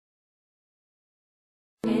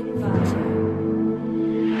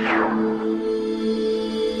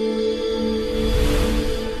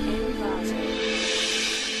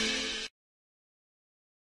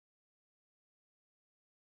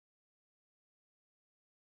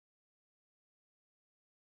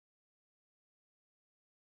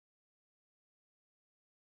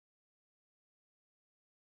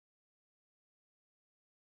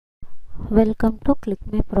Welcome to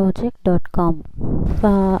ClickMyProject.com.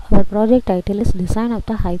 Our project title is Design of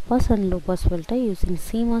the High Pass and Low Pass Filter using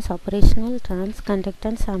CMOS Operational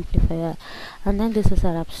Trans-conductance Amplifier. And then this is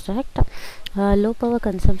our abstract. Low power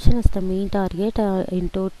consumption is the main target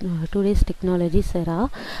into today's technologies era,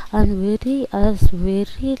 and very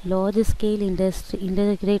large scale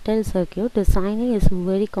integrated circuit designing is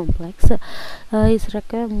very complex. Is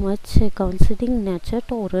require much conceding nature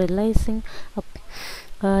to realize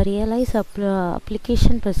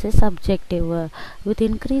application process objective with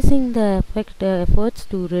increasing the efforts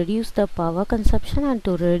to reduce the power consumption and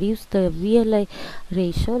to reduce the VLI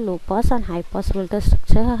ratio. Low pass and high pass filter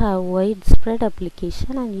structure have widespread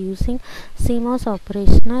application, and using CMOS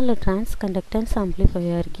operational trans-conductance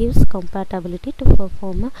amplifier gives compatibility to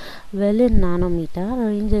perform well in nanometer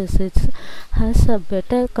ranges. It has a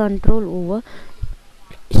better control over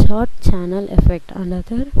short channel effect and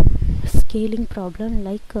other scaling problem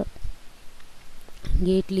like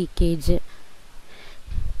gate leakage.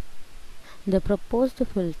 The proposed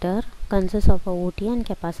filter consists of a OTA and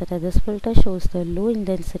capacitor. This filter shows the low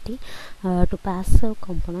intensity to passive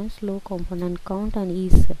components, low component count, and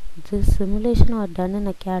ease. This simulation are done in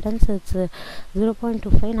a Cadence 0.25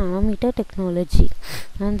 nanometer technology,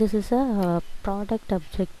 and this is a product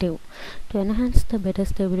objective to enhance the better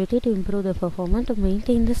stability, to improve the performance, to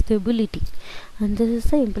maintain the stability. And this is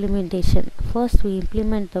the implementation. First we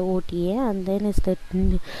implement the OTA, and then is that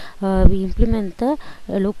we implement the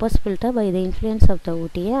low pass filter by the influence of the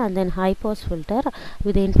OTA, and then high pass filter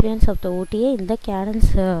with the influence of the OTA in the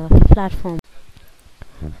Cadence platform.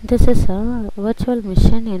 This is a virtual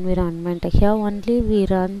machine environment. Here only we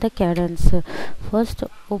run the Cadence. First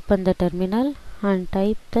open the terminal and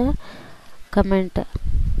type the comment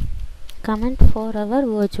for our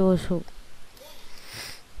virtual show.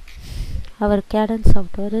 Our Cadence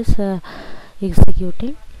software is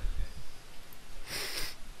executing.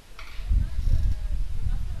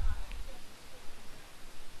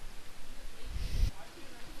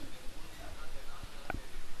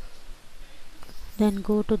 Then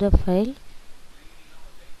go to the file,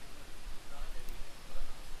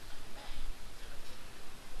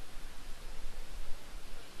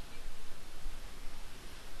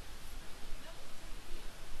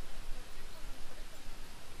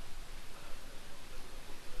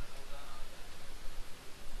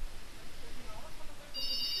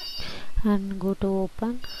 and go to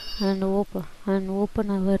open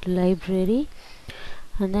our library,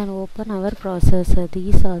 and then open our processor.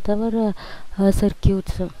 These are our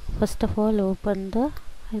circuits. First of all, open the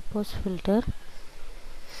high pass filter.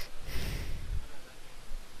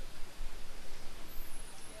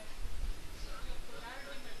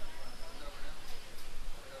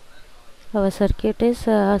 Our circuit is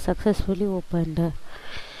successfully opened.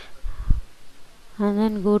 And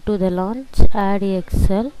then go to the launch, add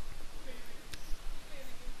Excel,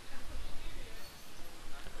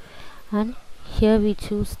 and here we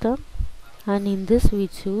choose and in this we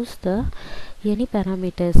choose any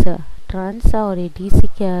parameters, trans or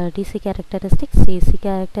DC characteristics, AC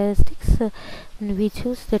characteristics. And we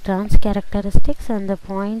choose the trans characteristics and the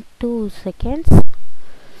 0.2 seconds,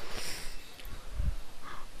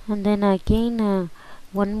 and then again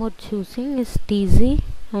one more choosing is TZ,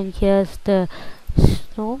 and here's the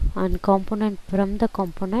snow and component from the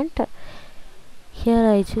component. Here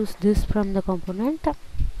I choose this from the component,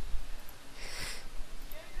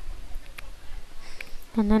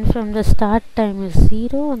 and then from the start time is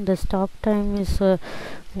 0 and the stop time is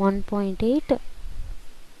 1.8,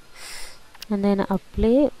 and then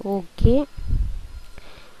apply, OK,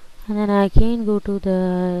 and then again go to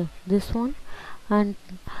this one and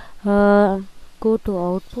go to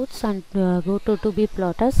outputs and go to be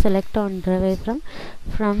plotter, select on drive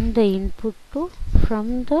from the input to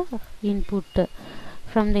from the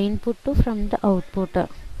output.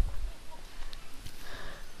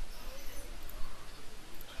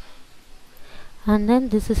 And then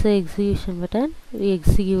this is the execution button. We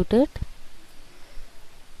execute it.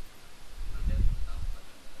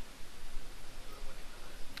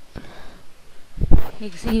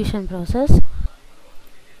 Execution process,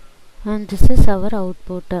 and this is our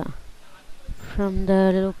output from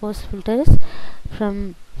the low pass filters,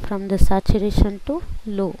 from the saturation to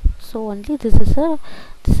low. So only this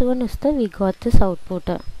one is we got this output.